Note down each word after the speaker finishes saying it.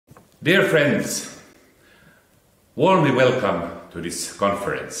Dear friends, warmly welcome to this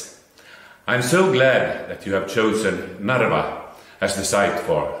conference. I'm so glad that you have chosen Narva as the site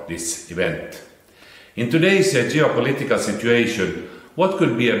for this event. In today's geopolitical situation, what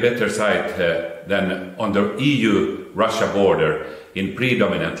could be a better site than on the EU-Russia border in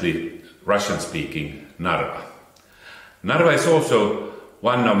predominantly Russian-speaking Narva? Narva is also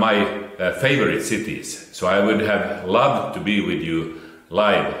one of my favorite cities, so I would have loved to be with you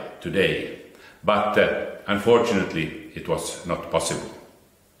live today, but unfortunately it was not possible.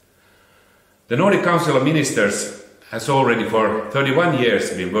 The Nordic Council of Ministers has already for 31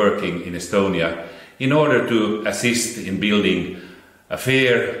 years been working in Estonia in order to assist in building a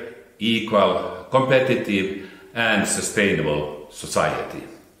fair, equal, competitive and sustainable society.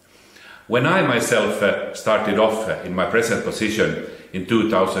 When I myself started off in my present position in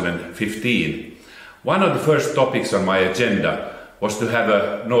 2015, one of the first topics on my agenda was to have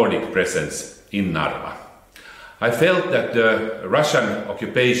a Nordic presence in Narva. I felt that the Russian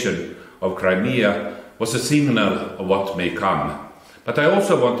occupation of Crimea was a signal of what may come, but I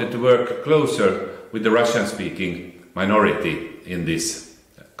also wanted to work closer with the Russian-speaking minority in this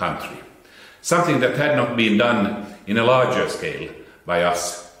country, something that had not been done in a larger scale by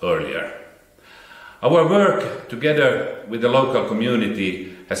us earlier. Our work together with the local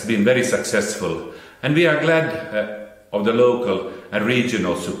community has been very successful, and we are glad of the local and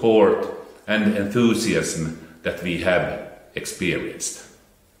regional support and enthusiasm that we have experienced.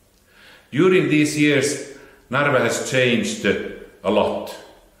 During these years, Narva has changed a lot,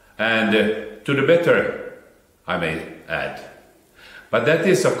 and to the better, I may add. But that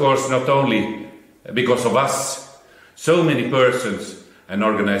is, of course, not only because of us. So many persons and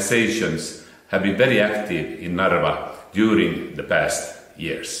organizations have been very active in Narva during the past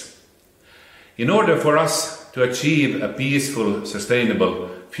years. In order for us to achieve a peaceful, sustainable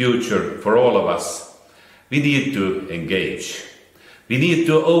future for all of us, we need to engage. We need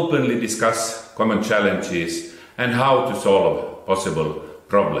to openly discuss common challenges and how to solve possible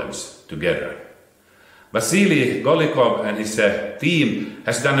problems together. Vasily Golikov and his team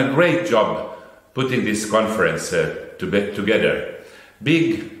has done a great job putting this conference together.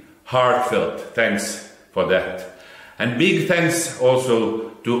 Big, heartfelt thanks for that. And big thanks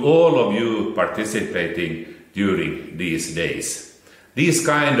also to all of you participating during these days. These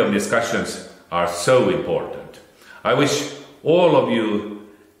kind of discussions are so important. I wish all of you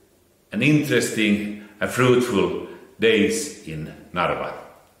an interesting and fruitful days in Narva.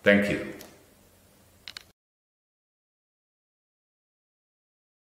 Thank you.